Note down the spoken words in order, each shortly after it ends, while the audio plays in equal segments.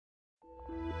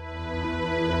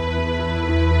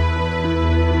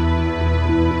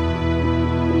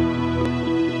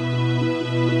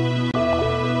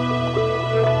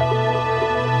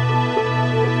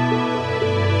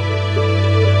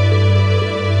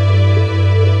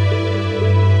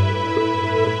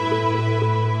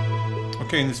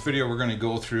Okay, in this video we're going to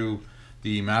go through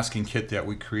the masking kit that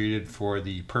we created for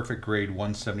the Perfect Grade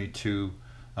 172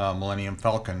 Millennium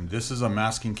Falcon. This is a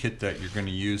masking kit that you're going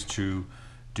to use to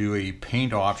do a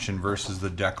paint option versus the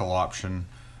decal option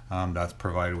that's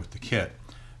provided with the kit.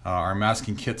 Our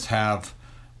masking kits have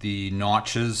the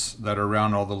notches that are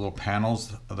around all the little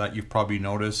panels that you've probably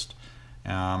noticed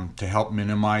to help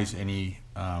minimize any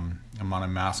amount of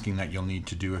masking that you'll need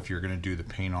to do if you're going to do the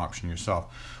paint option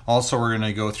yourself. Also, we're going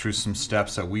to go through some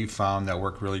steps that we've found that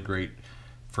work really great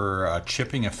for a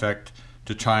chipping effect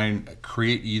to try and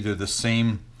create either the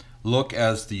same look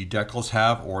as the decals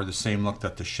have, or the same look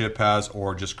that the ship has,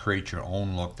 or just create your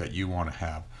own look that you want to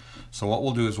have. So what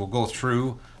we'll do is we'll go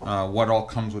through what all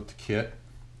comes with the kit.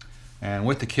 And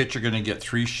with the kit you're going to get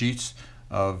 3 sheets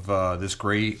of this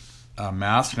gray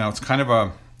mask. Now it's kind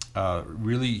of a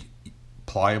really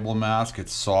pliable mask.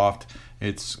 It's soft.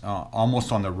 It's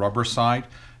almost on the rubber side,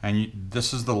 and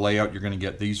this is the layout you're going to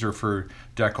get. These are for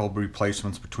decal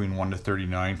replacements between 1 to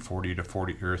 39, 40 to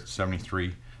 40, or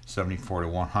 73, 74 to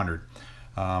 100.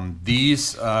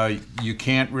 These you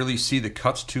can't really see the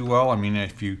cuts too well. I mean,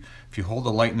 if you hold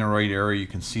the light in the right area, you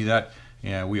can see that.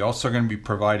 Yeah, we also are going to be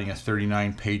providing a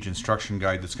 39-page instruction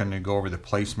guide that's going to go over the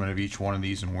placement of each one of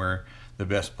these and where the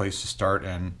best place to start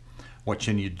and what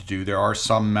you need to do. There are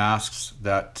some masks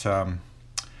that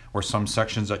or some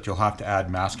sections that you'll have to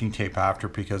add masking tape after,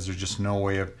 because there's just no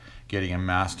way of getting a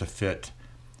mask to fit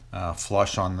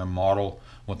flush on the model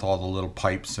with all the little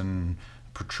pipes and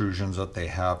protrusions that they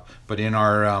have. But in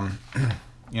our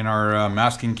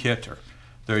masking kit, or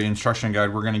the instruction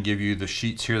guide, we're going to give you the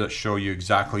sheets here that show you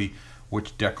exactly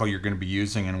which decal you're going to be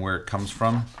using and where it comes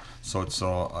from, so it's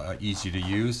easy to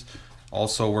use.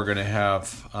 Also, we're going to have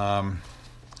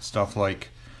stuff like,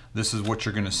 this is what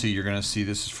you're going to see. You're going to see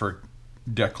this is for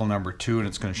decal number 2, and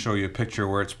it's going to show you a picture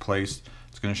where it's placed.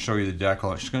 It's going to show you the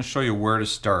decal. It's going to show you where to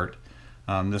start.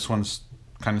 This one's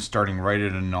kind of starting right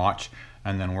at a notch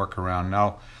and then work around.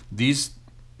 Now these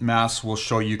masks will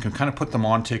show you can kind of put them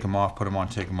on, take them off, put them on,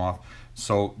 take them off.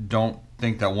 So don't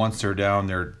think that once they're down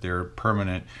they're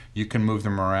permanent. You can move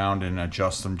them around and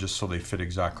adjust them just so they fit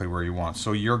exactly where you want.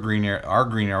 So our green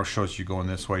arrow shows you going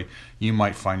this way. You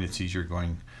might find it's easier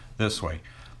going this way.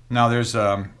 Now there's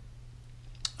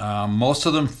most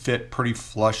of them fit pretty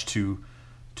flush to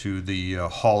the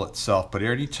hull itself, but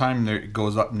every time it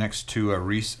goes up next to a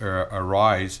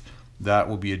rise, that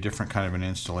will be a different kind of an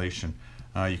installation.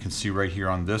 You can see right here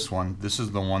on this one. This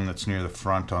is the one that's near the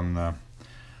front on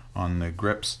the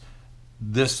grips.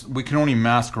 This, we can only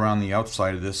mask around the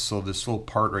outside of this, so this little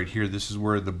part right here, this is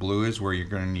where the blue is, where you're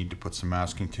going to need to put some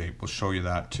masking tape. We'll show you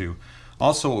that too.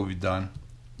 Also, what we've done,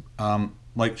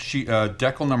 like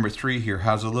decal number 3 here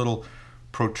has a little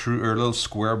protrude or a little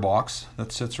square box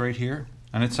that sits right here,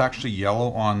 and it's actually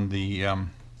yellow on the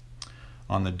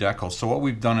decal. So what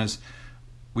we've done is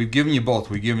we've given you both.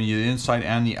 We've given you the inside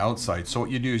and the outside. So what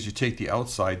you do is you take the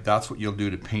outside. That's what you'll do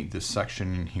to paint this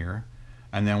section in here,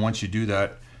 and then once you do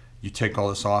that, you take all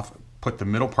this off, put the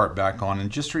middle part back on, and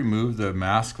just remove the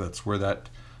mask that's where that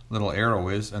little arrow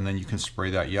is, and then you can spray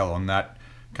that yellow, and that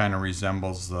kind of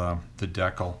resembles the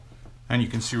decal. And you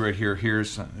can see right here,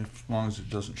 as long as it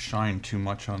doesn't shine too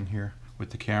much on here with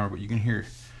the camera, but you can here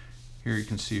you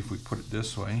can see if we put it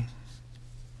this way,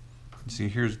 you see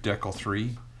here's decal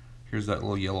 3, here's that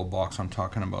little yellow box I'm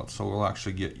talking about. So we'll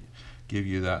actually give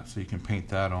you that so you can paint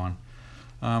that on.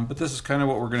 But this is kind of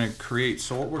what we're going to create.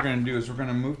 So what we're going to do is we're going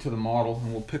to move to the model,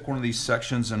 and we'll pick one of these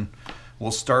sections, and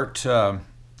we'll start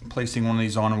placing one of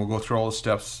these on, and we'll go through all the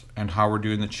steps and how we're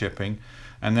doing the chipping.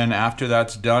 And then after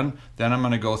that's done, then I'm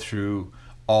going to go through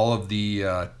all of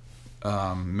the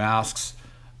masks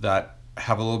that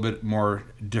have a little bit more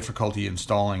difficulty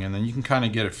installing, and then you can kind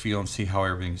of get a feel and see how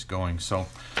everything's going. So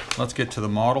let's get to the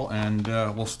model, and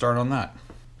we'll start on that.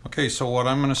 Okay, so what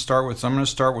I'm going to start with, I'm going to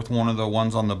start with one of the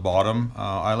ones on the bottom.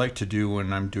 I like to do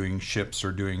when I'm doing ships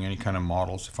or doing any kind of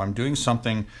models. If I'm doing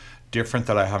something different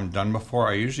that I haven't done before,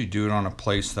 I usually do it on a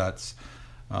place that's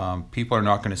people are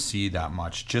not going to see that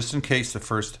much, just in case the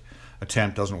first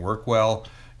attempt doesn't work well.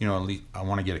 You know, at least I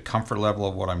want to get a comfort level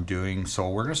of what I'm doing. So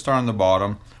we're going to start on the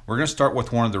bottom. We're going to start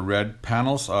with one of the red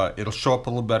panels. It'll show up a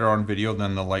little better on video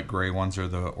than the light gray ones or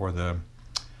the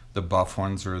buff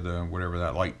ones, or the whatever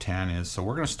that light tan is. So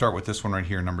we're going to start with this one right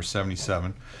here, number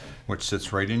 77, which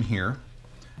sits right in here.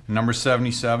 Number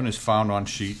 77 is found on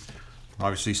sheet,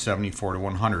 obviously 74 to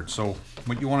 100. So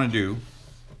what you want to do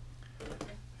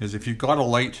is, if you've got a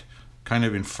light kind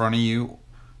of in front of you,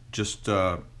 just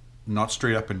not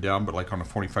straight up and down, but like on a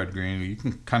 45-degree angle, you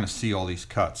can kind of see all these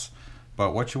cuts.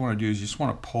 But what you want to do is you just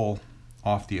want to pull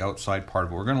off the outside part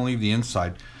of it. We're going to leave the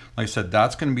inside. Like I said,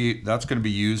 that's going to be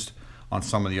used on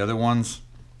some of the other ones.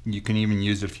 You can even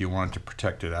use it if you wanted to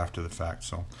protect it after the fact.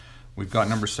 So we've got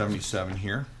number 77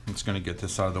 here. It's going to get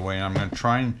this out of the way. I'm going to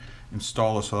try and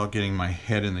install this without getting my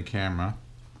head in the camera.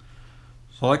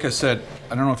 So like I said,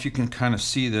 I don't know if you can kind of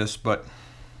see this, but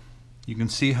you can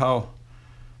see how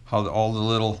all the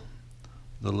little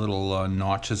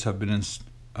notches have been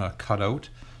cut out.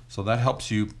 So that helps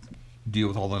you deal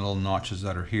with all the little notches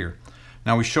that are here.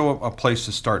 Now we show a place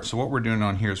to start. So what we're doing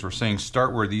on here is we're saying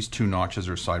start where these two notches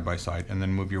are side by side and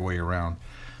then move your way around.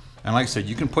 And like I said,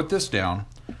 you can put this down,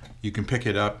 you can pick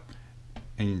it up,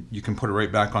 and you can put it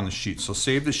right back on the sheet. So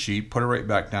save the sheet, put it right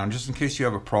back down, just in case you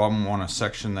have a problem on a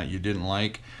section that you didn't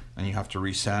like and you have to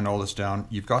resand all this down.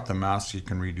 You've got the mask, you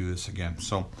can redo this again.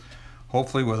 So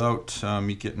hopefully without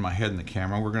me getting my head in the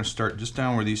camera, we're going to start just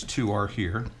down where these two are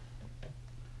here.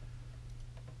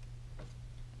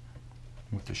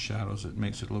 With the shadows, it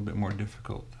makes it a little bit more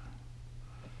difficult.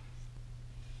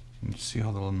 You see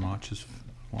how the little notches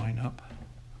line up?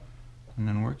 And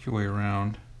then work your way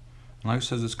around. And like I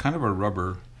said, it's kind of a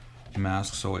rubber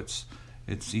mask, so it's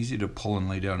easy to pull and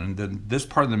lay down. And then this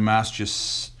part of the mask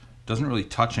just doesn't really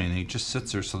touch anything. It just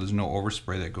sits there, so there's no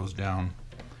overspray that goes down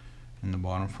in the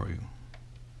bottom for you.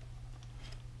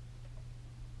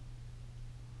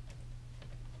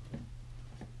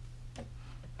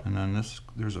 And then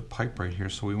there's a pipe right here,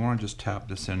 so we want to just tap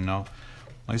this in. Now,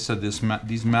 like I said,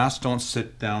 these masks don't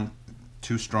sit down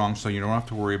too strong, so you don't have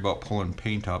to worry about pulling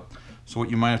paint up. So what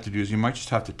you might have to do is you might just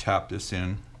have to tap this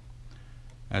in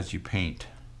as you paint,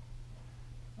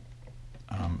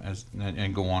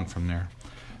 and go on from there.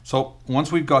 So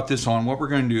once we've got this on, what we're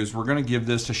going to do is we're going to give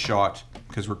this a shot,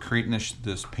 because we're creating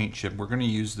this paint chip. We're going to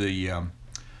use the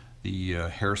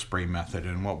hairspray method,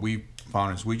 and what we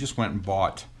found is we just went and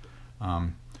bought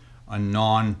a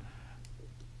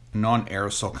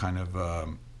non-aerosol kind of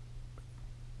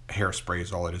hairspray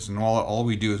is all it is. And all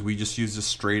we do is we just use this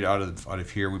straight out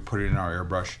of here. We put it in our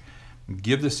airbrush,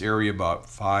 give this area about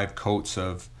 5 coats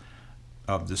of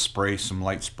the spray, some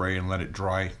light spray, and let it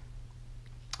dry,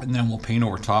 and then we'll paint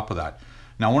over top of that.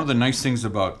 Now, one of the nice things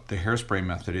about the hairspray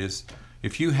method is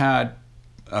if you had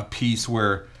a piece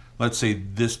where, let's say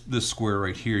this square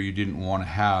right here, you didn't want to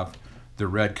have the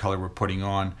red color we're putting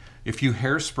on, if you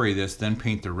hairspray this then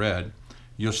paint the red,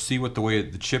 you'll see what the way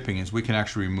the chipping is. We can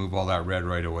actually remove all that red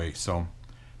right away, so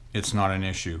it's not an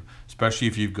issue, especially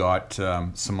if you've got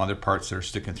some other parts that are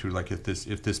sticking through, like if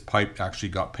this pipe actually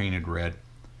got painted red.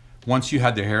 Once you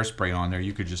had the hairspray on there,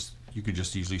 you could just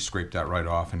easily scrape that right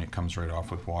off, and it comes right off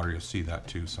with water. You'll see that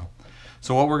too. So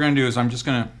what we're going to do is I'm just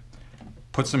going to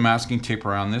put some masking tape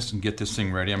around this and get this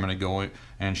thing ready. I'm going to go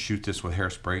and shoot this with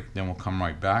hairspray, then we'll come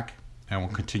right back and we'll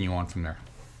continue on from there.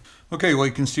 Okay, well,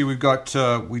 you can see we've got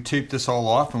we taped this all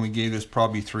off, and we gave this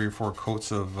probably 3 or 4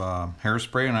 coats of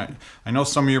hairspray. And I know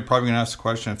some of you are probably going to ask the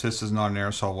question, if this is not an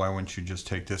aerosol, why wouldn't you just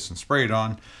take this and spray it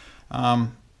on?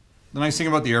 The nice thing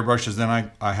about the airbrush is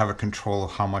then I have a control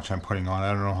of how much I'm putting on.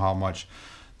 I don't know how much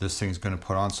this thing's going to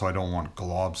put on, so I don't want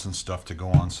globs and stuff to go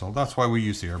on. So that's why we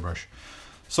use the airbrush.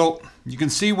 So you can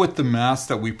see with the mask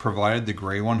that we provided, the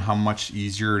gray one, how much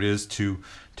easier it is to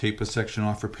tape a section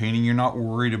off for painting. You're not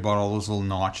worried about all those little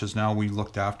notches now. We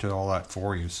looked after all that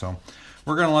for you. So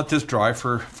we're going to let this dry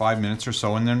for 5 minutes or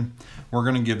so, and then we're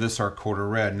going to give this our coat of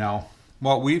red. Now,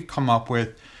 what we've come up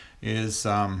with is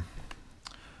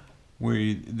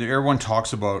everyone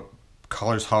talks about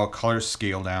colors, how colors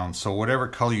scale down. So whatever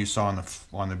color you saw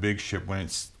on the big ship, when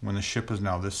the ship is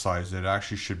now this size, it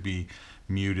actually should be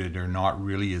muted, or not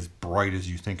really as bright as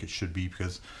you think it should be,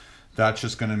 because that's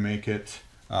just going to make it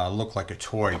look like a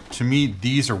toy. To me,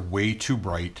 these are way too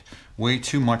bright, way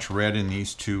too much red in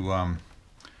these to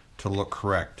look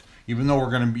correct. Even though we're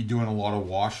going to be doing a lot of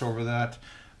wash over that,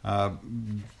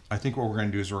 I think what we're going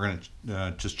to do is we're going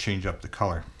to just change up the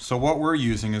color. So what we're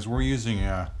using is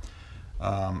an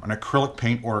acrylic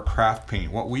paint or a craft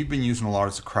paint. What we've been using a lot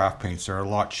is the craft paints. They're a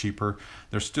lot cheaper.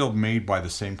 They're still made by the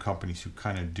same companies who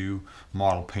kind of do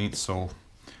model paints, so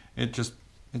it just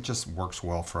works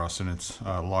well for us, and it's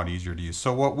a lot easier to use.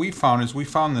 So what we found is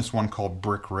this one called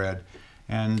Brick Red,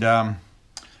 and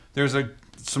there's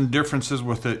some differences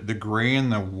with the gray and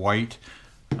the white.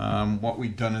 What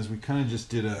we've done is we kind of just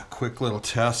did a quick little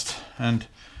test, and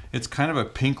it's kind of a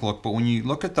pink look, but when you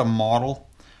look at the model,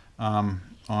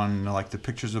 on like the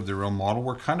pictures of the real model,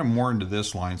 we're kind of more into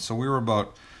this line. So we were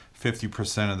about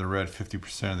 50% of the red,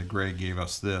 50% of the gray gave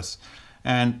us this.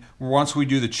 And once we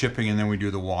do the chipping and then we do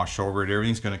the wash over it,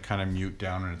 everything's going to kind of mute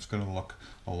down, and it's going to look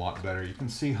a lot better. You can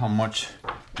see how much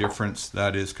difference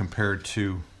that is compared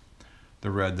to the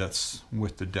red that's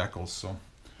with the decals. So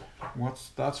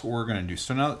that's what we're going to do.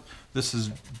 So now this is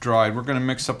dried, we're going to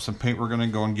mix up some paint. We're going to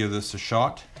go and give this a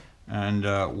shot, and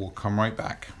we'll come right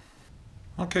back.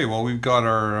 Okay, well, we've got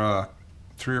our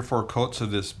 3 or 4 coats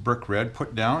of this brick red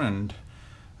put down, and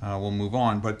we'll move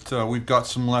on. But we've got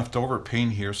some leftover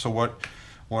paint here. So what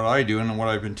I do, and what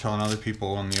I've been telling other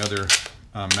people on the other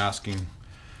masking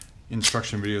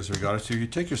instruction videos we got, is you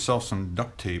take yourself some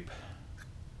duct tape,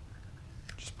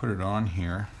 just put it on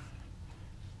here.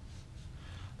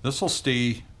 This will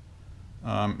stay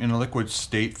in a liquid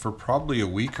state for probably a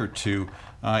week or two.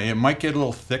 It might get a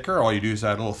little thicker. All you do is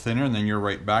add a little thinner, and then you're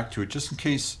right back to it, just in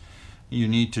case you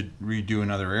need to redo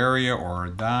another area or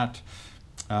that.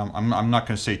 I'm not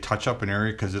going to say touch up an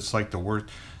area, because it's like the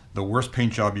worst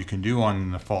paint job you can do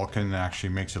on the Falcon that actually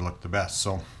makes it look the best.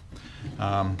 So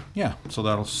yeah, so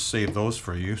that'll save those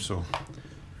for you. So,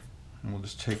 and we'll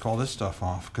just take all this stuff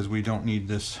off, because we don't need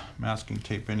this masking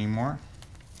tape anymore.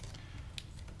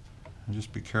 And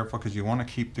just be careful, because you want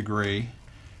to keep the gray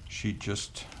sheet,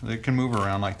 just, they can move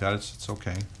around like that, it's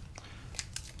okay.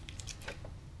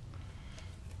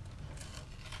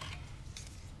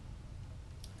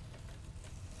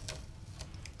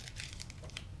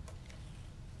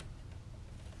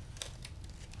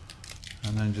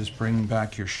 And then just bring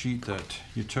back your sheet that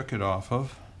you took it off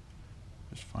of.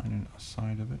 Just find a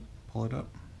side of it, pull it up.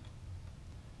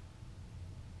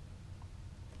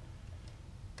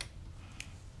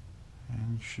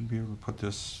 And you should be able to put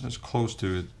this as close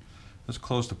to it, as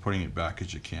close to putting it back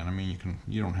as you can. I mean,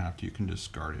 you don't have to, you can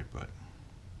discard it, but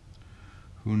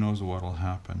who knows what'll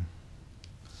happen.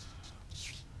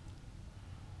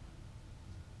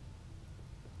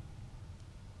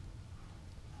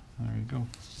 There you go.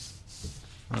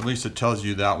 Or at least it tells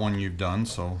you that one you've done,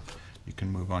 so you can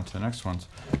move on to the next ones.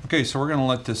 Okay, so we're going to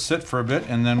let this sit for a bit,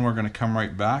 and then we're going to come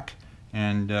right back,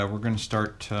 and we're going to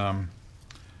start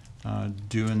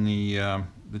doing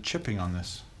the chipping on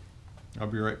this. I'll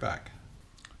be right back.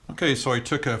 Okay, so I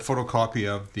took a photocopy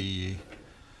of the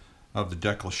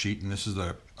decal sheet, and this is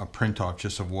a print off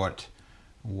just of what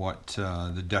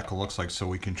the decal looks like, so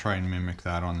we can try and mimic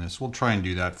that on this. We'll try and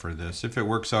do that for this. If it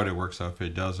works out, it works out. If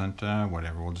it doesn't,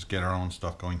 whatever. We'll just get our own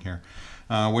stuff going here.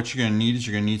 What you're going to need is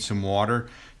you're going to need some water.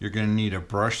 You're going to need a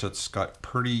brush that's got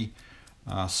pretty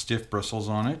stiff bristles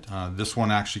on it. This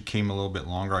one actually came a little bit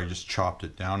longer. I just chopped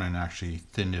it down and actually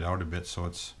thinned it out a bit, so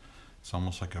it's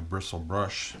almost like a bristle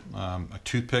brush. A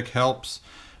toothpick helps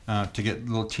to get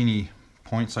little teeny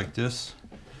points like this.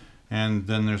 And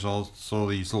then there's also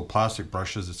these little plastic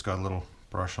brushes. It's got a little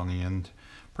brush on the end.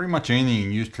 Pretty much anything you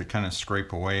can use to kind of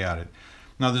scrape away at it.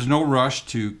 Now, there's no rush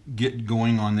to get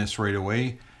going on this right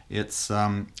away. It's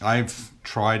I've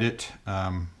tried it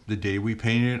the day we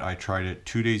painted it. I tried it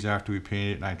 2 days after we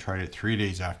painted it, and I tried it 3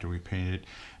 days after we painted it,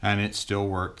 and it still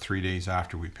worked 3 days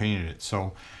after we painted it.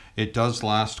 So it does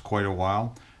last quite a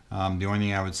while. The only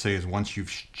thing I would say is once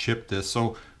you've chipped this,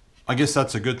 so I guess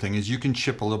that's a good thing, is you can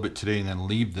chip a little bit today and then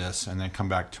leave this and then come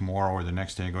back tomorrow or the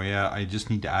next day and go, yeah, I just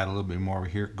need to add a little bit more over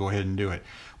here. Go ahead and do it.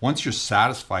 Once you're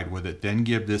satisfied with it, then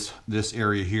give this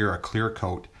area here a clear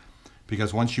coat,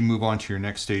 because once you move on to your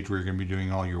next stage where you're going to be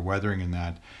doing all your weathering and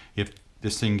that, if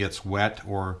this thing gets wet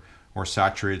or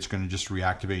saturated, it's going to just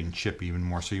reactivate and chip even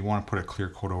more. So you want to put a clear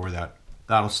coat over that.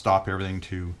 That'll stop everything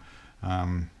to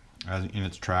in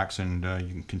its tracks, and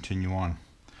you can continue on.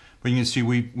 But you can see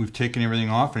we've taken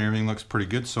everything off, and everything looks pretty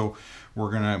good. So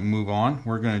we're going to move on.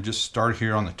 We're going to just start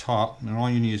here on the top, and all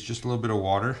you need is just a little bit of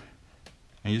water.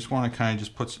 And you just want to kind of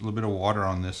just put a little bit of water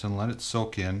on this and let it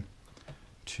soak in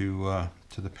to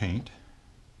the paint.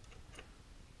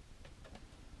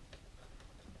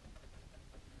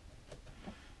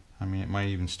 I mean, it might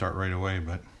even start right away,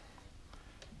 but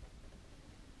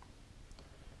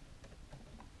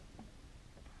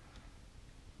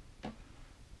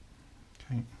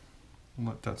okay.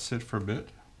 Let that sit for a bit,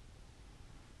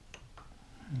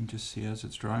 and just see as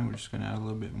it's drying, we're just going to add a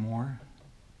little bit more.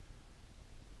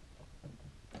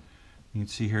 You can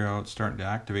see here how it's starting to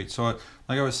activate. So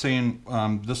like I was saying,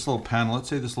 this little panel, let's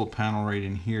say this little panel right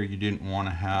in here, you didn't want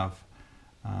to have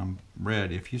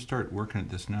red. If you start working at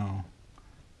this now,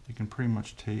 you can pretty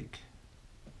much take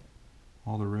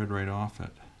all the red right off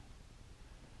it.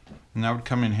 And that would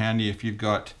come in handy if you've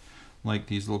got like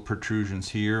these little protrusions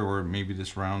here, or maybe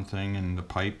this round thing in the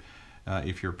pipe.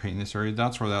 If you're painting this area,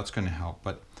 that's where that's going to help.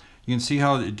 But you can see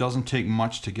how it doesn't take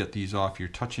much to get these off. You're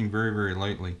touching very, very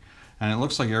lightly. And it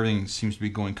looks like everything seems to be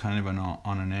going kind of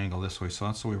on an angle this way. So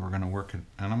that's the way we're going to work it.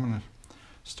 And I'm going to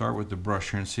start with the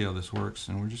brush here and see how this works.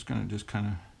 And we're just going to just kind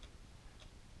of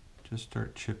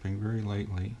start chipping very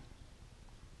lightly,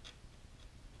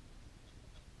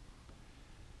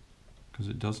 because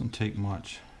it doesn't take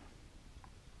much.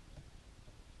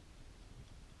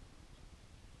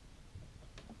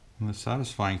 And the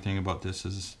satisfying thing about this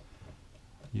is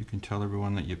you can tell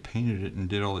everyone that you painted it and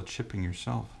did all the chipping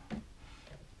yourself.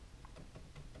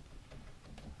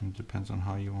 It depends on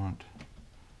how you want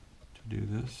to do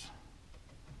this.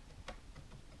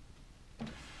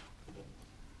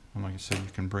 And like I said, you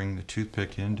can bring the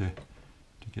toothpick in to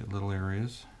get little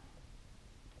areas.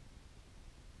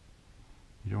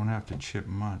 You don't have to chip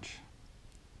much.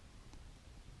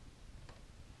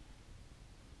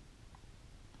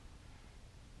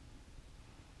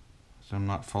 So I'm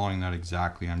not following that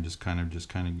exactly. I'm just kind of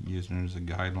using it as a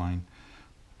guideline,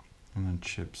 and then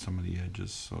chip some of the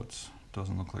edges so it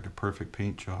doesn't look like a perfect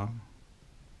paint job.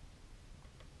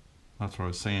 That's what I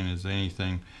was saying, is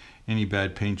any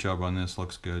bad paint job on this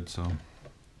looks good. So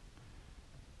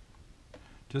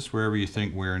just wherever you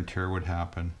think wear and tear would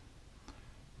happen.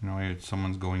 You know,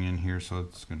 someone's going in here, so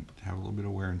it's going to have a little bit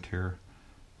of wear and tear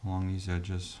along these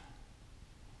edges.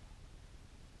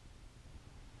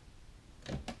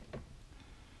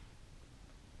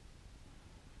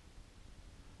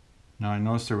 Now I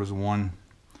noticed there was one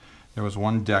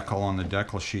decal on the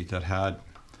decal sheet that had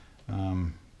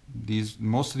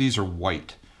most of these are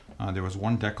white. There was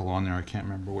one decal on there, I can't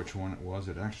remember which one it was.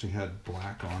 It actually had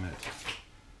black on it.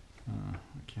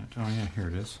 I can't tell. Oh yeah, here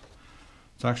it is.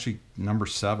 It's actually number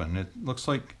 7. It looks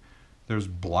like there's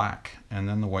black and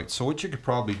then the white. So what you could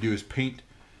probably do is paint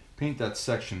that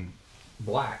section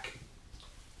black,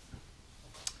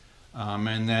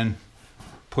 and then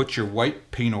put your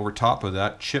white paint over top of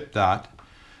that, chip that,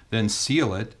 then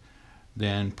seal it,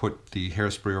 then put the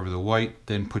hairspray over the white,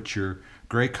 then put your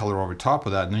gray color over top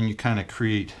of that, and then you kind of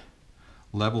create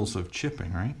levels of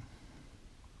chipping, right?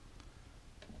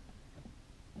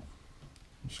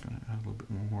 I'm just going to add a little bit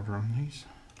more water on these.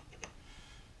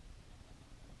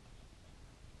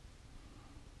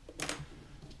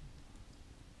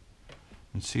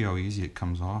 And see how easy it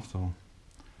comes off, though.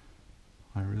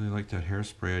 I really like that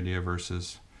hairspray idea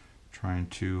versus trying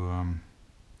to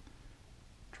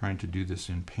do this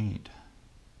in paint.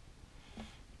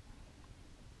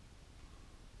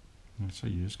 And so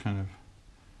you just kind of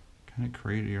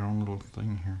create your own little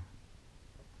thing here.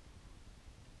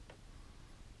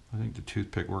 I think the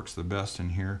toothpick works the best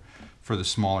in here for the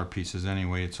smaller pieces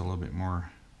anyway. It's a little bit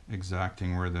more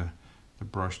exacting, where the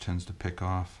brush tends to pick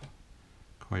off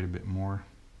quite a bit more.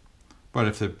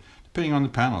 But depending on the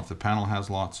panel, if the panel has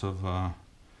lots of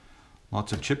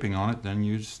chipping on it, then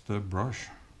use the brush.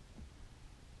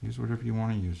 Use whatever you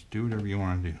want to use. Do whatever you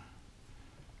want to do.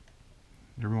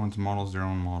 Everyone's model is their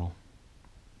own model.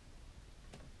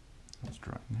 Let's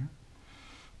dry in there.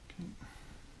 Okay.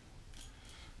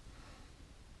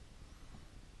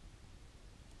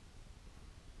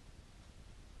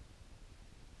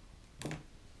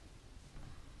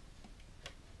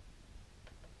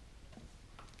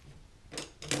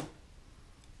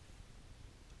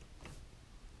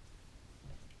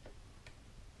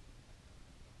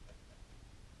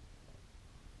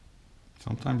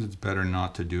 Sometimes it's better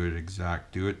not to do it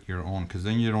exact. Do it your own, because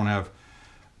then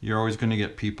you're always going to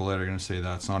get people that are going to say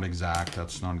that's not exact,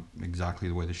 that's not exactly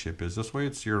the way the ship is. This way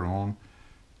it's your own.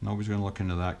 Nobody's going to look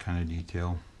into that kind of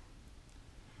detail.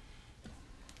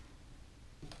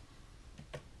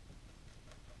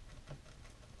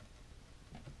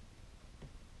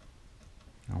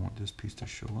 I want this piece to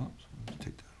show up, so let's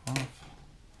take that off.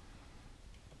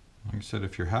 Like I said,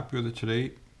 if you're happy with it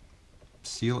today,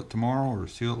 seal it tomorrow, or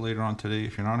seal it later on today.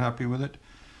 If you're not happy with it,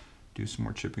 do some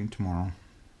more chipping tomorrow.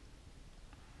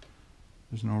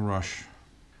 There's no rush.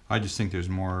 I just think there's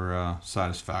more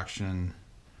satisfaction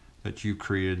that you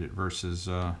created it versus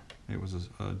it was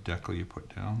a decal you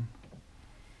put down.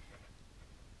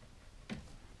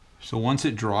 So once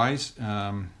it dries,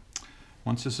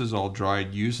 once this is all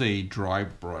dried, use a dry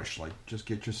brush. Like, just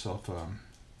get yourself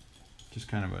just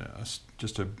kind of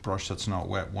just a brush that's not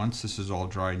wet. Once this is all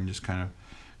dried, and just kind of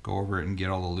go over it and get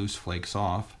all the loose flakes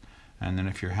off. And then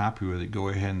if you're happy with it, go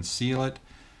ahead and seal it.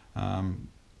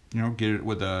 You know, get it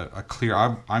with a clear.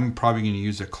 I'm probably going to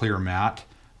use a clear matte.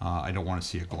 I don't want to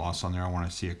see a gloss on there. I want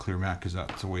to see a clear matte, because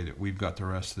that's the way that we've got the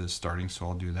rest of this starting. So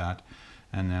I'll do that,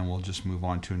 and then we'll just move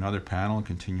on to another panel and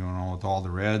continue on with all the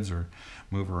reds, or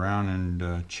move around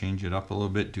and change it up a little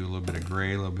bit. Do a little bit of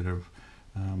gray, a little bit of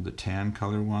the tan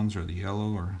color ones, or the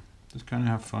yellow, or just kind of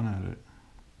have fun at it.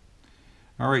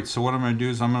 Alright, so what I'm going to do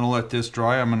is I'm going to let this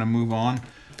dry. I'm going to move on.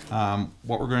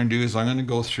 What we're going to do is I'm going to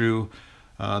go through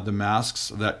the masks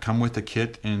that come with the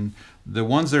kit, and the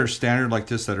ones that are standard like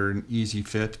this, that are an easy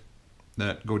fit,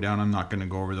 that go down, I'm not going to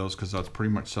go over those, because that's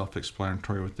pretty much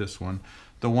self-explanatory with this one.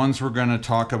 The ones we're going to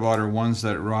talk about are ones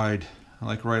that ride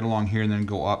like right along here and then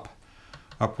go up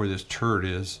where this turret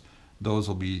is. those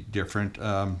will be different.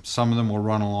 Some of them will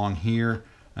run along here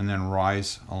and then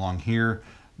rise along here.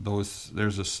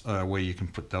 There's a way you can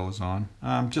put those on,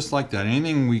 just like that.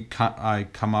 Anything I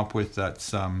come up with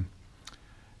that's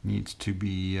needs to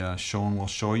be shown, we'll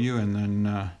show you, and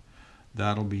then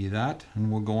that'll be that,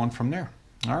 and we'll go on from there.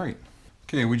 All right.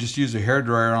 Okay, we just use a hair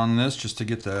dryer on this just to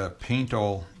get the paint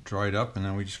all dried up, and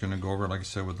then we're just going to go over it, like I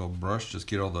said, with a brush, just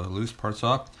get all the loose parts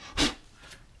off,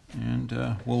 and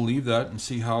we'll leave that and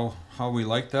see how we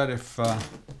like that.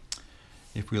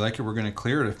 If we like it, we're going to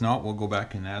clear it. If not, we'll go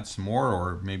back and add some more,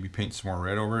 or maybe paint some more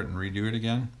red over it and redo it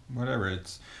again. Whatever.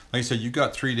 It's like I said, you've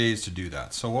got 3 days to do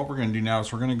that. So what we're going to do now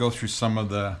is we're going to go through some of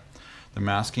the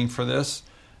masking for this,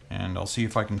 and I'll see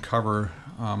if I can cover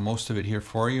most of it here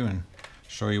for you and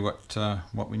show you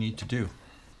what we need to do.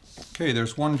 Okay,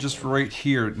 there's one just right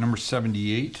here at number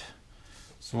 78.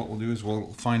 So what we'll do is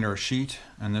we'll find our sheet,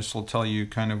 and this will tell you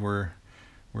kind of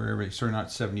wherever, sorry,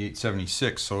 not 78,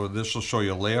 76. So this will show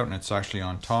you a layout, and it's actually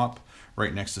on top,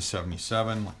 right next to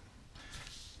 77.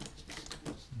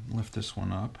 Lift this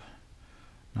one up.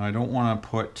 Now I don't want to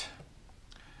put,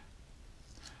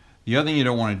 the other thing you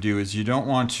don't want to do is you don't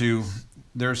want to,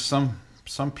 there's some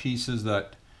pieces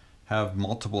that have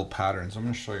multiple patterns. I'm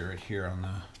going to show you right here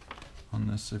on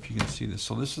this, if you can see this.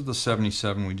 So this is the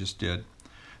 77 we just did.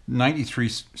 93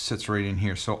 sits right in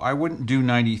here. So I wouldn't do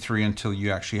 93 until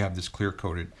you actually have this clear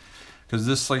coated, because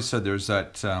this, like I said, there's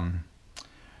that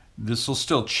this will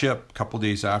still chip a couple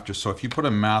days after. So if you put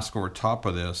a mask over top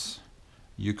of this,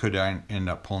 you could end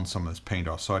up pulling some of this paint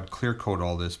off. So I'd clear coat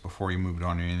all this before you move it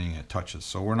on to anything it touches.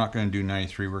 So we're not going to do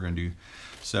 93, we're going to do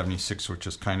 76, which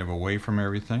is kind of away from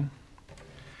everything.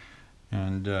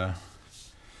 And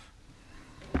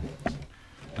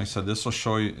like I said, this will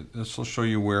show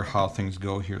you how things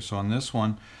go here. So on this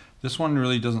one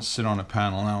really doesn't sit on a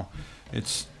panel. Now,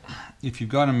 if you've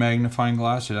got a magnifying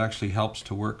glass, it actually helps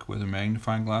to work with a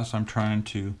magnifying glass. I'm trying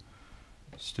to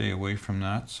stay away from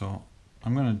that, so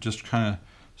I'm going to just kind of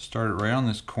start it right on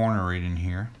this corner right in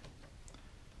here.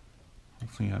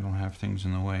 Hopefully I don't have things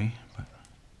in the way, but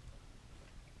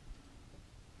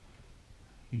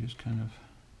you just kind of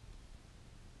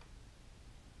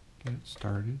get it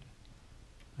started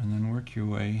and then work your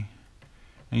way,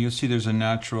 and you'll see there's a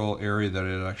natural area that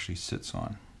it actually sits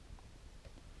on.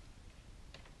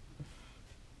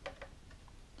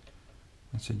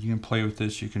 I said you can play with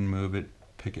this, you can move it,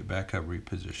 pick it back up,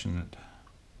 reposition it.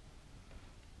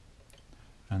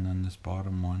 And then this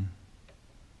bottom one,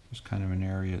 there's kind of an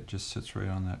area, it just sits right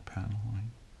on that panel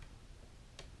line.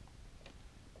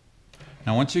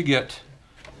 Now once you get,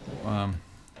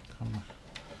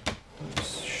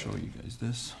 just show you guys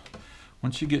this.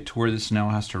 Once you get to where this now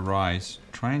has to rise,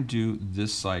 try and do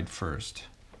this side first,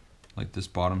 like this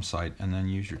bottom side, and then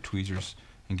use your tweezers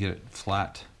and get it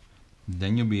flat.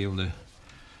 Then you'll be able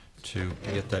to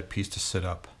get that piece to sit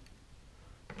up.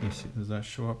 You see, does that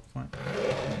show up fine?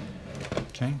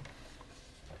 Okay.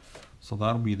 So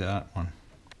that'll be that one.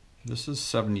 This is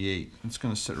 78. It's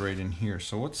going to sit right in here.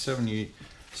 So what's 78?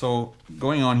 So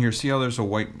going on here, see how there's a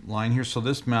white line here? So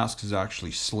this mask is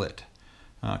actually slit,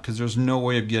 because there's no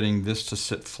way of getting this to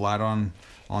sit flat on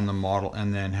the model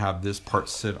and then have this part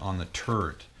sit on the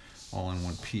turret all in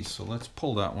one piece. So let's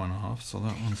pull that one off. So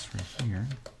that one's right here.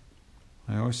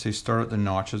 I always say start at the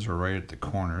notches or right at the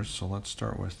corners. So let's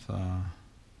start with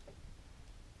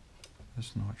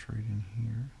this notch right in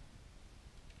here.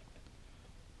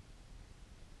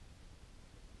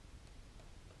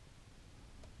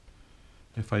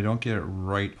 If I don't get it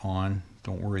right on,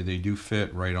 don't worry, they do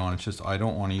fit right on. It's just I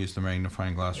don't want to use the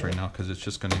magnifying glass right now because it's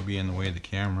just going to be in the way of the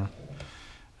camera.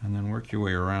 And then work your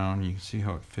way around. You can see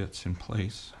how it fits in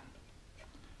place.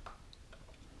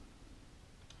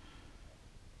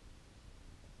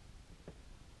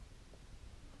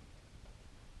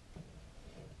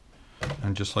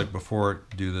 And just like before,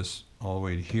 do this all the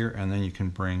way to here, and then you can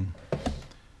bring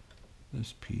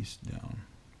this piece down.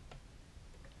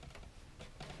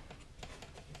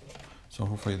 So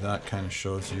hopefully that kind of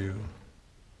shows you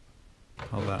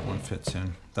how that one fits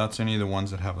in. That's any of the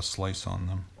ones that have a slice on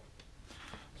them.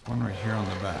 There's one right here on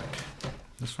the back.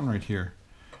 This one right here,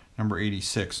 number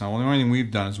 86. Now the only thing we've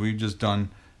done is we've just done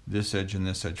this edge and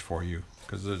this edge for you,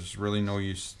 because there's really no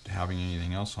use having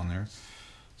anything else on there.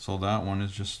 So that one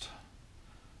is just,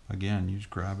 again, you just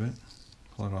grab it,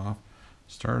 pull it off,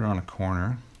 start it on a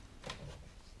corner,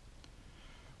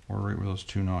 or right where those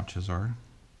two notches are.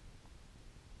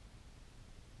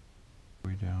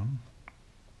 Way down.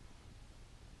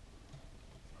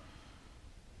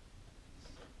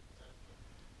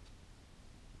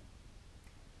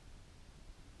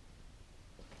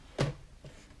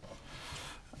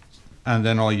 And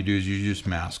then all you do is you just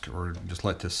mask or just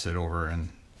let this sit over and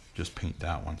just paint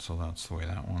that one. So that's the way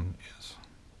that one is.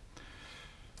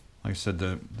 Like I said,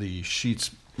 the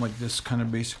sheets like this kind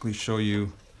of basically show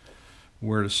you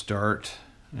where to start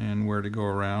and where to go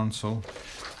around. So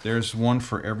there's one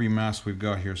for every mask we've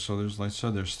got here. So there's, like I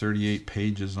said, there's 38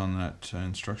 pages on that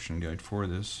instruction guide for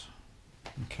this.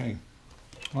 Okay,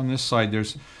 on this side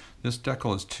there's, this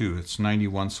decal is 2, it's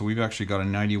 91, so we've actually got a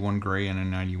 91 gray and a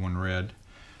 91 red.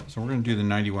 So we're going to do the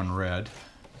 91 red,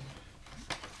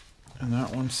 and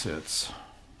that one sits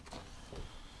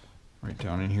right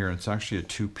down in here. It's actually a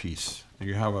 2-piece.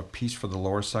 You have a piece for the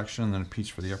lower section and then a piece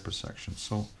for the upper section.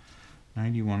 So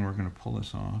 91, we're going to pull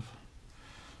this off.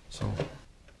 So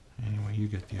anyway, you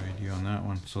get the idea on that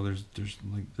one. So there's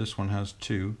like, this one has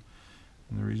 2,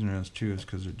 and the reason it has 2 is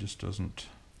because it just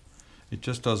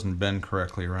doesn't bend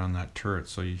correctly around that turret.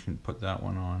 So you can put that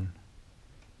one on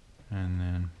and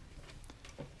then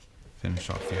finish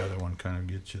off the other one. Kind of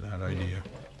gets you that idea.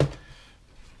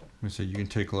 I said you can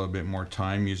take a little bit more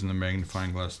time using the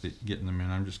magnifying glass to getting them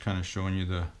in. I'm just kind of showing you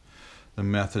the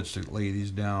methods to lay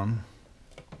these down.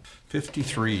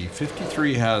 53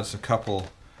 has a couple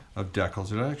of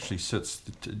decals. It actually sits,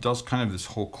 it does kind of this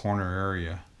whole corner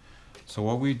area. So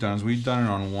what we've done is we've done it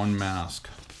on one mask.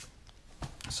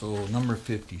 So number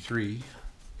 53,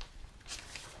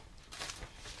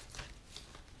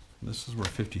 this is where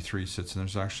 53 sits, and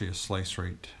there's actually a slice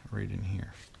right in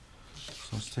here.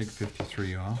 So let's take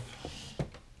 53 off.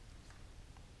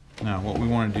 Now what we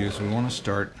want to do is we want to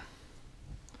start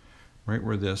right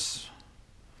where this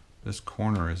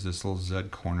corner is, this little Z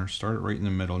corner. Start it right in the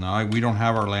middle. Now we don't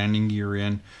have our landing gear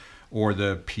in or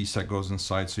the piece that goes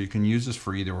inside, so you can use this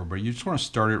for either or, but you just want to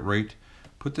start it right,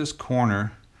 put this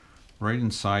corner right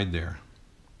inside there,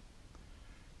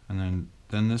 and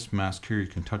then this mask here you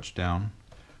can touch down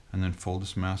and then fold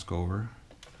this mask over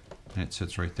and it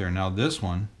sits right there. Now this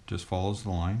one just follows the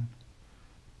line.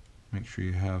 Make sure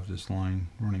you have this line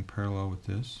running parallel with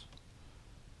this,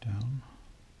 down,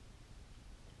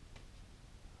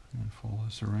 and then follow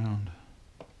this around.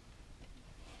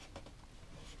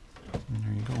 And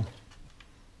there you go.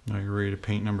 Now you're ready to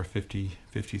paint number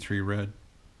 53 red.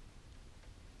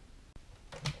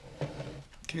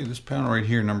 Okay, this panel right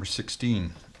here, number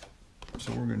 16.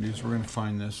 So what we're going to do is we're going to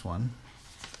find this one.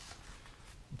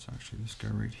 It's actually this guy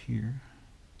right here.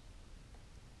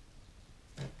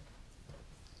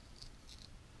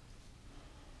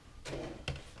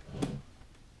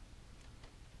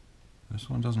 This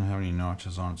one doesn't have any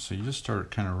notches on it, so you just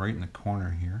start kind of right in the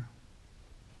corner here.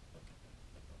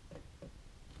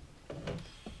 And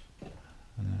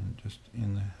then just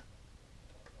in the...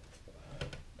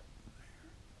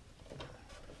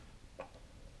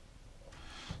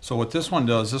 So what this one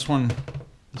does, this one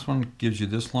gives you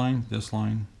this line, this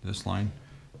line, this line,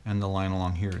 and the line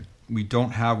along here. We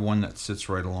don't have one that sits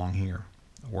right along here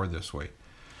or this way.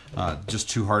 Just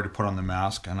too hard to put on the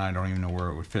mask, and I don't even know where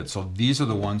it would fit. So these are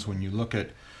the ones when you look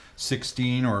at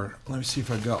 16, or let me see if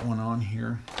I've got one on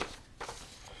here.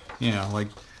 Yeah, like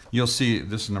you'll see,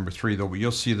 this is number 3 though, but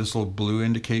you'll see this little blue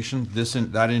indication.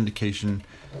 That indication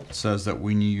says that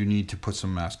you need to put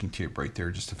some masking tape right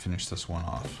there just to finish this one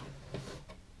off.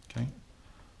 Okay,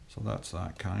 so that's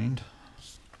that kind.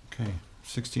 Okay,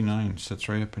 69 sits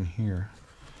right up in here.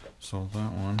 So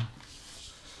that one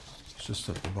is just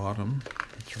at the bottom.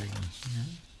 It's right in here.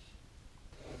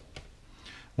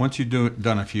 Once you've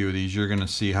done a few of these, you're going to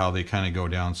see how they kind of go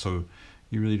down. So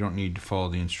you really don't need to follow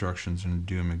the instructions and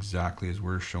do them exactly as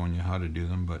we're showing you how to do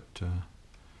them, but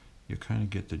you kind of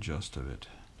get the gist of it.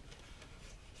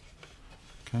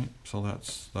 Okay, so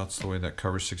that's the way that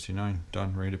covers 69.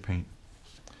 Done, ready to paint.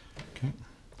 Okay,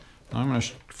 now I'm going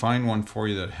to find one for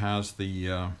you that has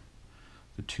the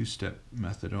two-step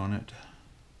method on it.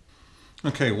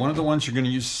 Okay, one of the ones you're going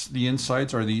to use the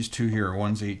insides are these two here.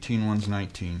 One's 18, one's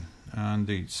 19, and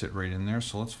they sit right in there.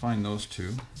 So let's find those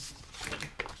two.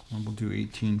 And we'll do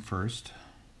 18 first.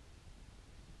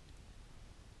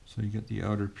 So you get the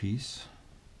outer piece.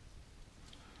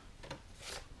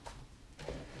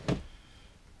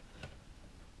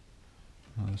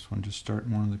 Now this one, just start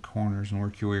in one of the corners and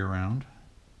work your way around.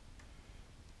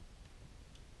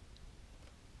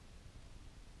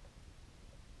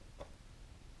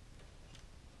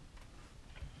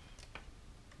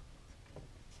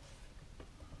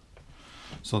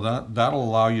 So that'll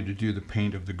allow you to do the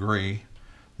paint of the gray.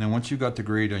 Then once you've got the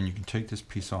gray done, you can take this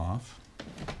piece off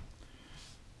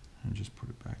and just put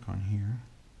it back on here.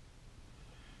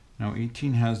 Now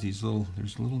 18 has these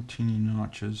there's little teeny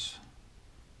notches.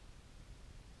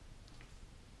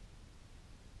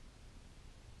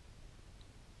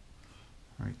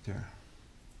 Right there.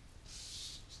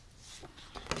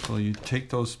 So you take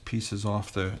those pieces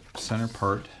off the center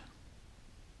part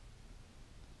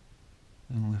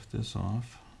and lift this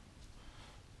off.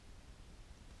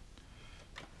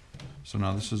 So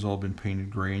now this has all been painted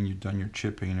gray and you've done your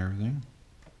chipping and everything.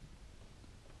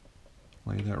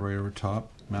 Lay that right over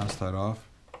top, mask that off,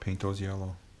 paint those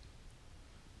yellow.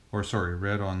 Or sorry,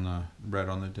 red on the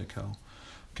decal.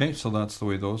 Okay, so that's the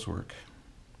way those work.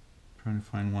 Trying to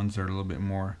find ones that are a little bit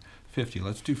more 50.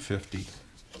 Let's do 50.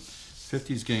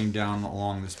 50 is getting down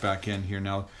along this back end here.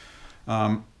 Now,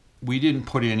 we didn't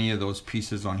put any of those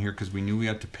pieces on here because we knew we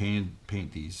had to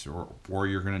paint these, or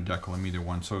you're going to decal them either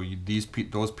one. So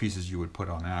those pieces you would put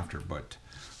on after. But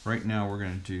right now we're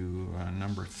going to do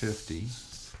number 50.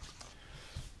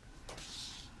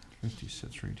 50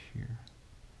 sits right here.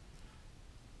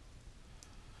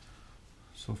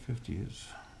 So 50 is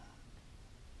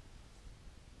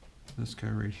this guy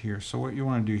right here. So what you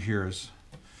want to do here is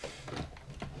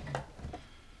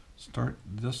start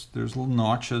this. There's little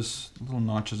notches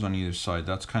on either side.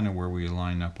 That's kind of where we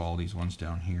line up all these ones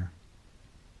down here.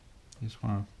 You just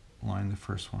want to line the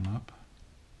first one up.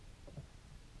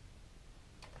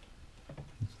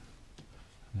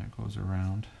 And that goes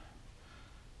around.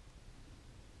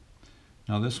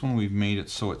 Now this one we've made it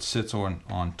so it sits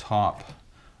on top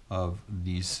of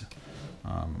these,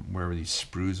 wherever these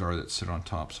sprues are that sit on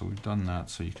top. So we've done that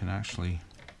so you can actually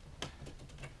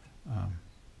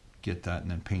get that and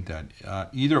then paint that.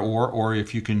 Either or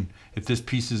if this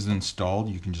piece is installed,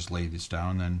 you can just lay this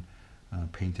down and then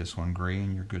paint this one gray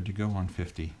and you're good to go on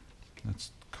 50.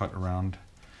 Let's cut around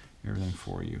everything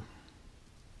for you.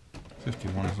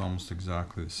 51 is almost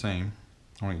exactly the same,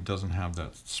 only it doesn't have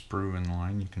that sprue in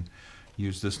line. You can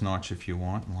use this notch if you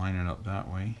want and line it up that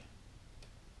way.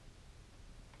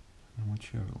 And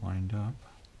once you have it lined up,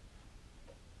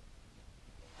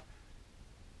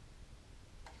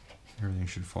 everything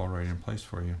should fall right in place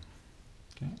for you.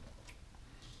 Okay.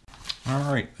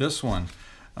 All right, this one.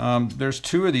 There's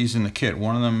two of these in the kit.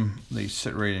 One of them, they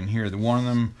sit right in here. The one of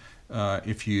them,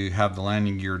 if you have the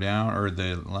landing gear down or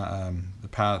the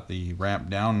ramp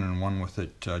down, and one with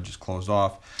it just closed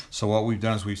off. So what we've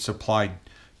done is we've supplied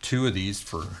two of these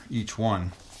for each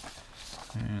one,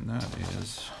 and that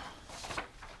is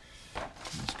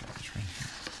this guy's right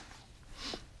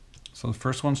here. So the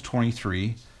first one's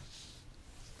 23.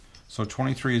 So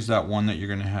 23 is that one that you're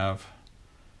going to have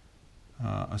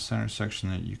a center section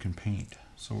that you can paint.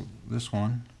 So this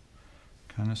one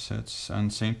kind of sits,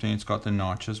 and same thing, it's got the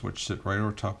notches which sit right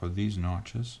over top of these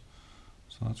notches.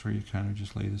 So that's where you kind of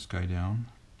just lay this guy down.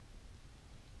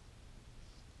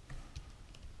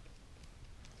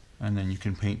 And then you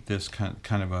can paint this kind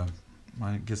of a,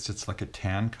 I guess it's like a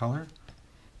tan color.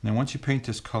 And then once you paint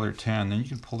this color tan, then you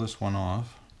can pull this one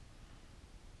off.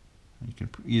 You can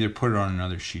either put it on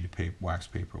another sheet of paper, wax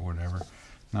paper, or whatever.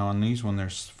 Now on these one,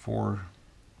 there's four.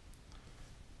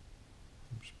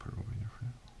 Just put it over there for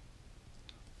now.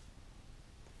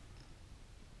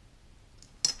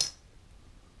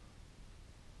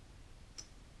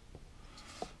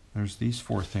 There's these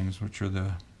four things, which are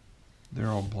they're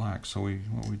all black. So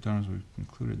what we've done is we've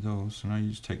included those. So now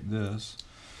you just take this,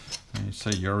 and you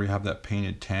say you already have that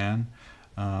painted tan.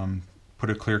 Put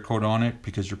a clear coat on it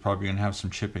because you're probably going to have some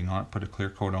chipping on it. Put a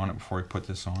clear coat on it before you put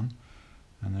this on,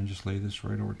 and then just lay this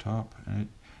right over top. And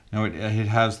now it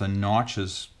has the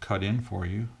notches cut in for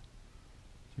you,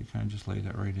 so you kind of just lay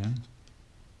that right in.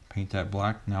 Paint that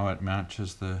black. Now it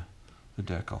matches the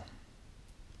decal.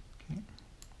 Okay.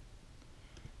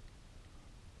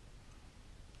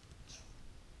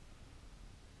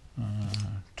 Uh,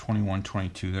 21,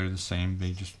 22. They're the same.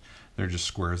 They're just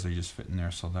squares. They just fit in there.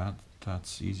 So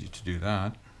that's easy to do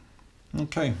that.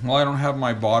 Okay, well I don't have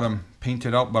my bottom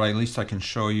painted out, but at least I can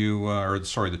show you, or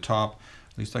sorry, the top.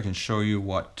 At least I can show you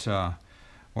what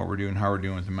we're doing, how we're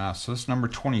doing with the mask. So this is number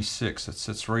 26. It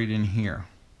sits right in here.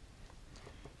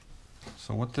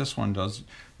 So what this one does,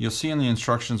 you'll see in the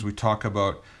instructions we talk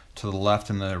about to the left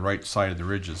and the right side of the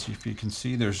ridges. If you can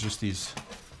see, there's just these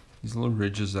little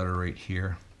ridges that are right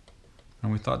here,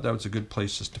 and we thought that was a good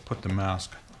place just to put the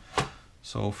mask.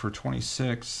 So for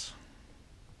 26.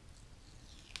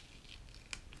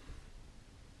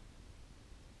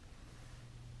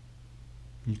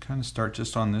 You kind of start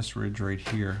just on this ridge right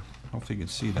here. Hopefully you can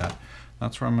see that.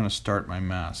 That's where I'm going to start my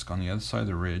mask, on the other side of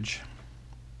the ridge.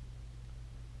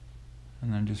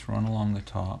 And then just run along the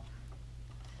top.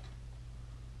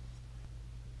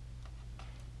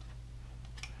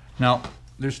 Now,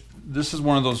 this is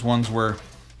one of those ones where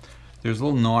there's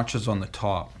little notches on the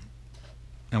top.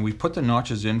 And we put the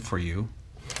notches in for you.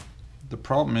 The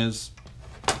problem is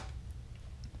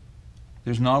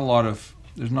there's not a lot of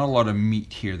there's not a lot of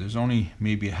meat here. There's only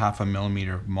maybe a 1/2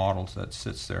 millimeter of models that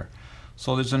sits there.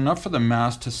 So there's enough for the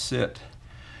mask to sit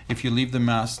if you leave the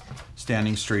mask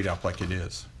standing straight up like it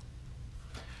is.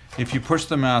 If you push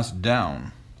the mask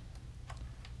down,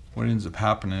 what ends up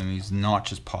happening, these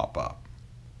notches pop up.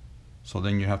 So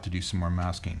then you have to do some more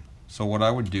masking. So what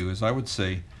I would do is I would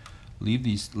say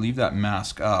leave that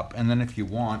mask up, and then if you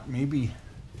want, maybe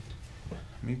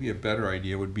a better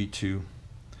idea would be to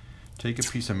take a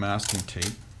piece of masking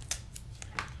tape,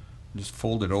 just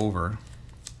fold it over,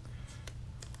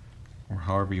 or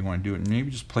however you want to do it, and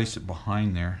maybe just place it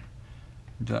behind there.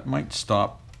 That might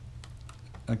stop.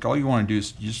 Like, all you want to do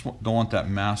is you just don't want that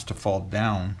mask to fall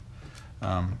down,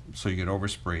 so you get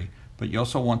overspray. But you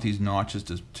also want these notches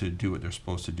to do what they're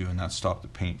supposed to do, and that stop the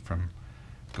paint from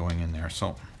going in there.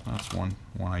 So that's one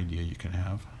idea you can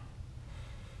have.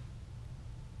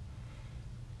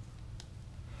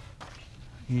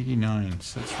 '89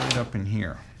 sits right up in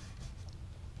here.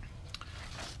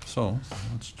 So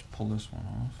let's pull this one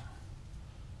off.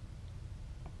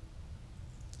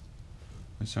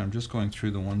 Like I said, I'm just going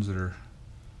through the ones that are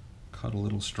cut a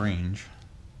little strange,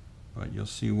 but you'll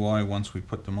see why once we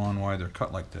put them on, why they're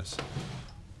cut like this.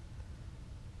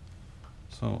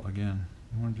 So again,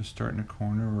 you want to just start in a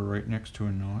corner or right next to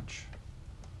a notch.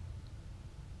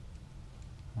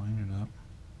 Line it up.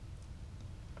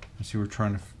 You see, we're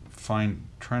trying to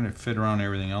fit around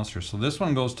everything else here. So this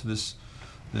one goes to this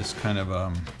kind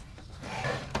of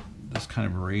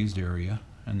raised area,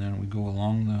 and then we go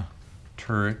along the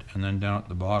turret and then down at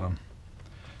the bottom.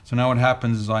 So now what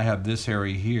happens is I have this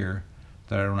area here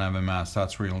that I don't have a mask.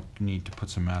 That's where you'll need to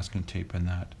put some masking tape in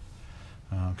that,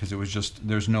 because it was just,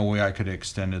 there's no way I could have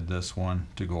extended this one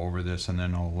to go over this and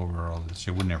then all over all this.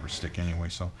 It would never stick anyway.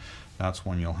 So that's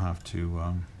when you'll have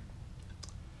to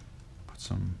put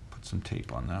some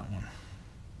tape on that one.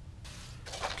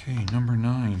 Okay, number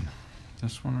 9.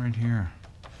 This one right here.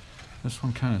 This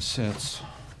one kind of sits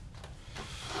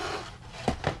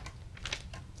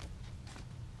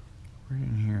right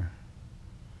in here.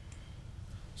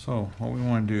 So what we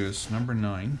want to do is number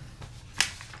 9.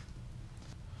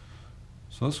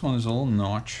 So this one is a little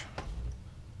notch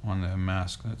on the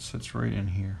mask that sits right in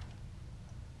here.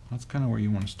 That's kind of where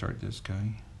you want to start this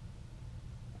guy.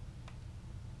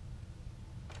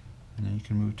 And then you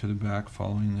can move to the back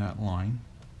following that line.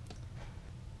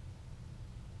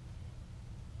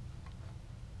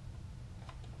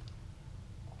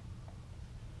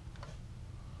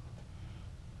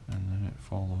 And then it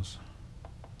follows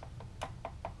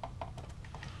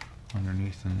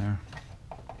underneath in there.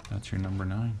 That's your number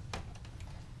 9.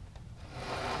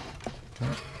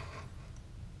 Okay.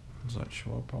 Does that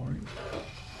show up all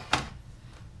right?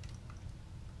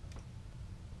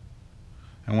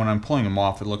 And when I'm pulling them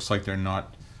off, it looks like they're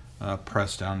not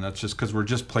pressed down. That's just because we're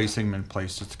just placing them in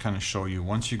place just to kind of show you.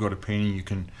 Once you go to painting, you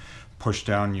can push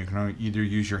down. You can either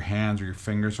use your hands or your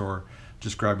fingers, or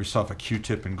just grab yourself a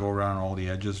Q-tip and go around all the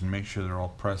edges and make sure they're all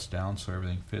pressed down so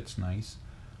everything fits nice.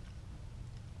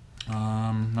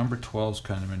 Number 12 is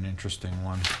kind of an interesting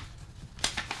one.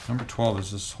 Number 12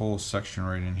 is this whole section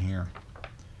right in here.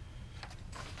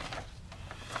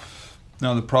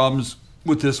 Now the problems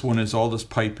with this one is all this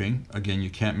piping. Again, you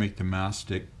can't make the mask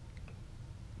stick.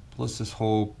 Plus this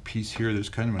whole piece here, there's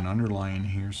kind of an underline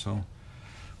here, so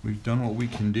we've done what we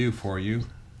can do for you,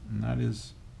 and that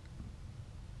is,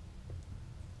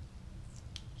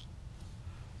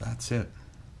 that's it.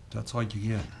 That's all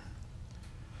you get.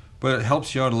 But it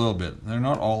helps you out a little bit. They're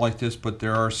not all like this, but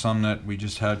there are some that we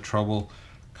just had trouble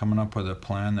coming up with a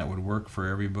plan that would work for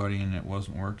everybody, and it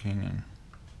wasn't working, and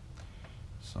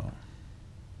so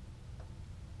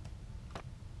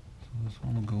this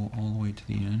one will go all the way to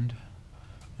the end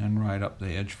and right up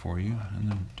the edge for you,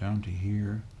 and then down to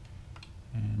here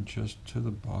and just to the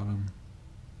bottom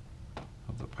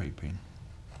of the piping.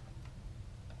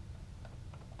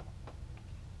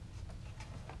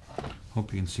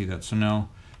 Hope you can see that. So now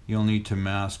you'll need to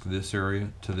mask this area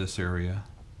to this area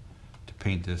to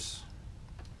paint this.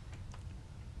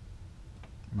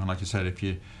 And like I said,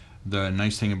 the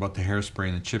nice thing about the hairspray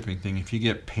and the chipping thing, if you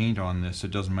get paint on this,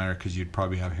 it doesn't matter, because you'd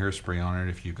probably have hairspray on it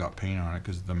if you've got paint on it,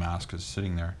 because the mask is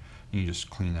sitting there. You just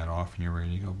clean that off and you're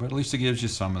ready to go. But at least it gives you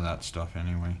some of that stuff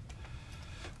anyway.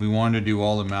 We wanted to do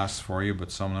all the masks for you,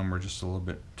 but some of them were just a little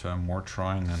bit more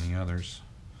trying than the others.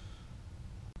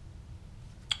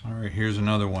 Alright, here's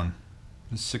another one.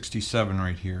 This 67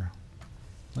 right here.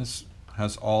 This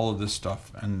has all of this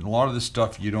stuff, and a lot of this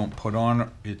stuff you don't put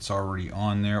on, it's already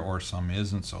on there, or some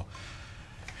isn't. So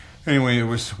anyway,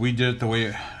 we did it the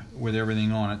way with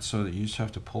everything on it, so that you just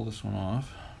have to pull this one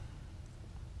off.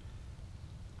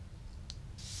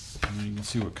 And then you can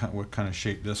see what kind of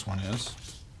shape this one is.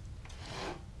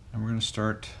 And we're going to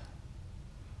start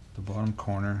the bottom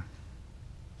corner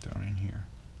down in here.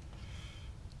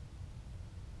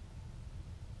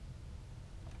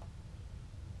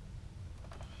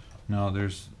 Now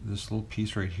there's this little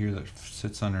piece right here that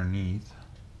sits underneath,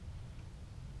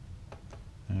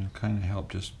 and it'll kind of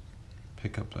help just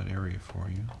pick up that area for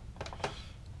you.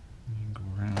 And you can go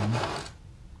around.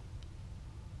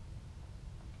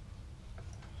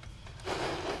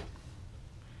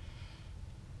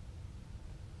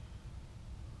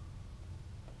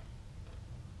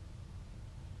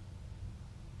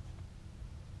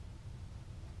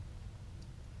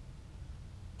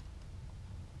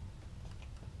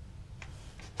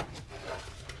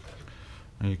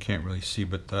 And you can't really see,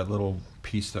 but that little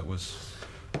piece that was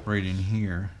right in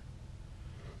here,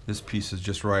 this piece is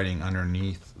just riding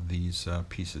underneath these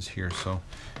pieces here. So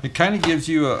it kind of gives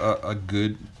you a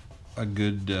good,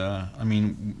 I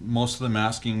mean, most of the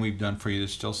masking we've done for you,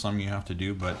 there's still some you have to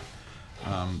do, but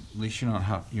at least you're not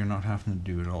having to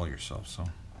do it all yourself. So,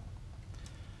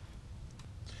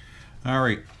 all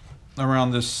right,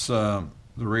 around this the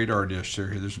radar dish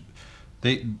there,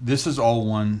 this is all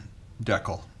one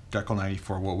decal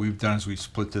 94. What we've done is we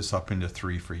split this up into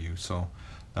 3 for you, so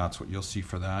that's what you'll see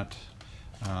for that.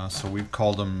 So we've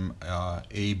called them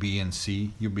A, B, and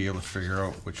C. You'll be able to figure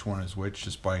out which one is which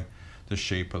just by the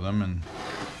shape of them, and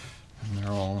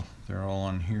they're all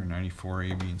on here, 94,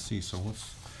 A, B, and C. So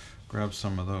let's grab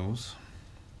some of those.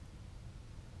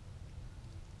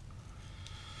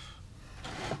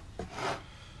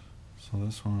 So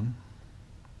this one.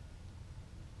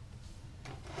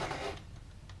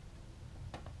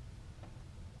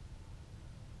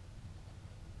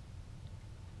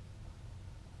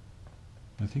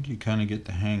 I think you kind of get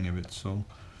the hang of it, so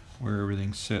where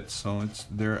everything sits. So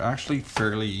they're actually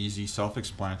fairly easy,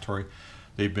 self-explanatory.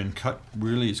 They've been cut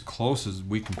really as close as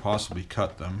we can possibly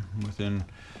cut them, within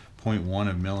 0.1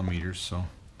 of millimeters.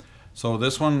 So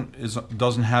this one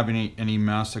doesn't have any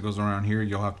mask that goes around here.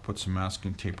 You'll have to put some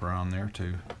masking tape around there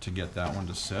to get that one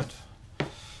to sit.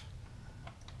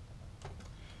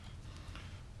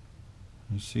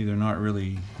 You see, they're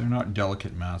not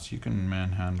delicate masks. You can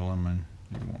manhandle them and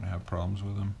you won't have problems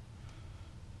with them.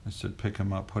 I said pick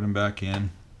them up, put them back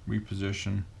in,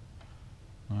 reposition.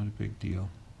 Not a big deal.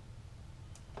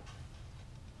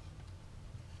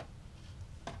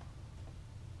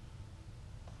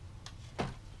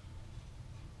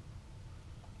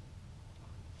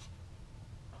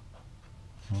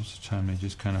 Most of the time they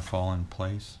just kind of fall in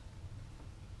place.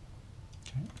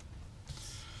 Okay.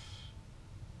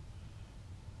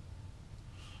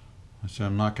 So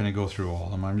I'm not going to go through all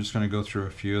of them. I'm just going to go through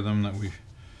a few of them that we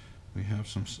have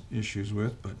some issues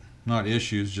with, but not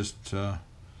issues, just I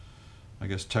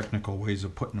guess technical ways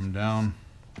of putting them down.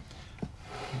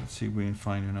 Let's see if we can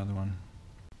find another one.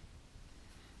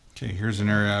 Okay, here's an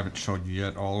area I haven't showed you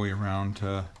yet, all the way around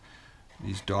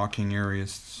these docking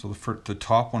areas. So the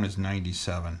top one is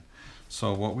 97.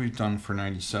 So what we've done for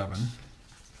 97,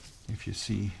 if you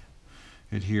see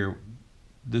it here,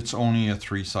 it's only a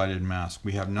 3-sided mask.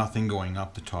 We have nothing going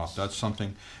up the top. That's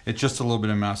something, it's just a little bit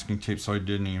of masking tape, so I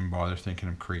didn't even bother thinking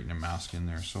of creating a mask in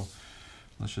there. So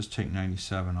let's just take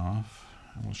 97 off,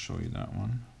 and we'll show you that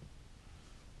one.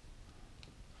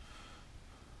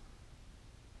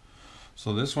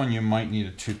 So this one you might need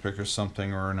a toothpick or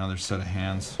something, or another set of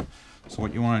hands. So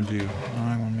what you want to do,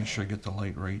 I want to make sure I get the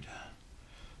light right.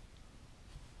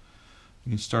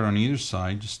 You can start on either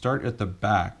side. Just start at the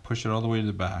back, push it all the way to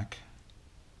the back.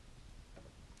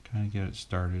 Kind of get it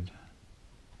started.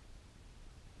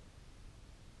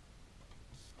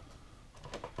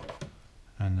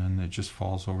 And then it just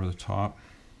falls over the top,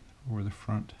 over the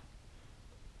front,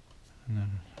 and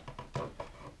then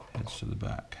heads to the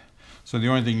back. So the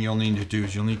only thing you'll need to do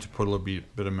is you'll need to put a little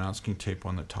bit of masking tape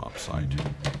on the top side,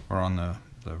 or on the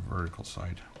vertical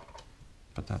side.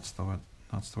 But that's the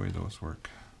way those work.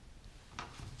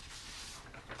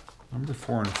 Number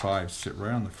 4 and 5 sit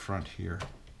right on the front here.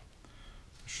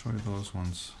 Show you those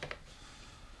ones.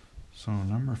 So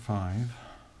number 5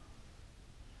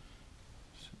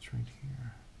 sits right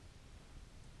here.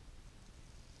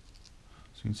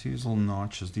 So you can see these little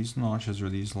notches. These notches are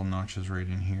these little notches right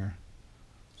in here.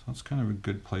 So that's kind of a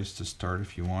good place to start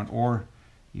if you want. Or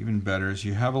even better is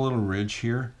you have a little ridge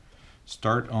here.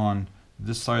 Start on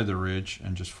this side of the ridge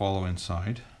and just follow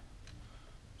inside.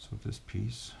 So this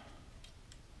piece.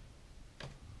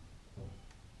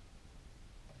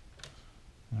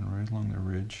 And right along the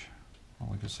ridge,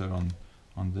 well, like I said,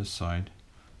 on this side,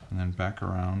 and then back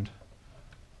around.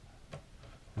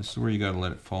 This is where you got to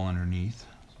let it fall underneath.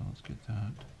 So let's get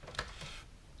that.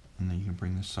 And then you can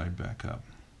bring this side back up.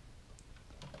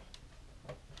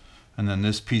 And then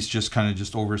this piece just kind of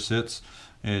just oversits.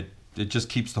 It just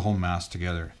keeps the whole mast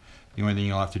together. The only thing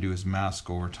you'll have to do is mask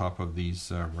over top of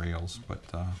these rails, but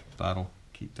that'll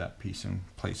keep that piece in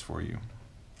place for you.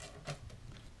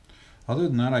 Other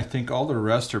than that, I think all the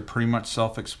rest are pretty much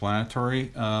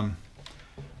self-explanatory.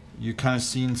 You kind of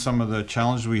seen some of the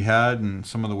challenges we had and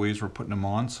some of the ways we're putting them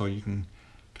on, so you can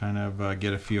kind of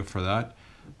get a feel for that.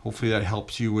 Hopefully that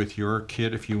helps you with your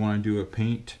kit if you want to do a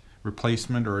paint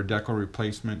replacement or a decal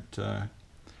replacement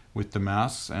with the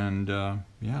masks. And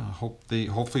yeah,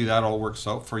 hopefully that all works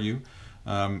out for you.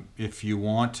 If you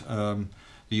want,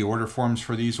 the order forms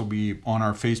for these will be on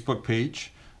our Facebook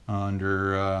page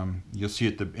under you'll see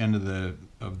at the end of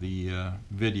the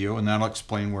video, and that'll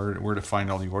explain where to find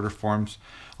all the order forms.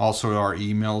 Also our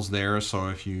emails there, so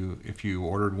if you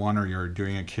ordered one or you're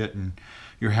doing a kit and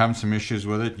you're having some issues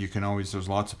with it, you can always, there's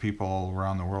lots of people all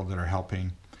around the world that are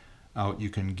helping out. You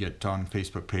can get on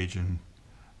Facebook page and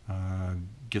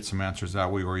get some answers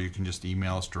that way, or you can just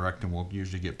email us direct and we'll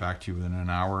usually get back to you within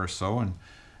an hour or so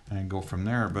and go from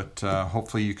there. But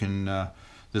hopefully you can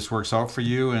this works out for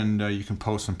you, and you can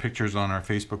post some pictures on our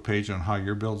Facebook page on how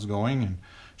your build's going and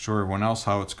show everyone else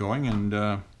how it's going. And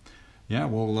yeah,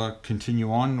 we'll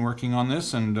continue on working on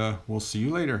this, and we'll see you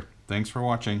later. Thanks for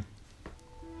watching.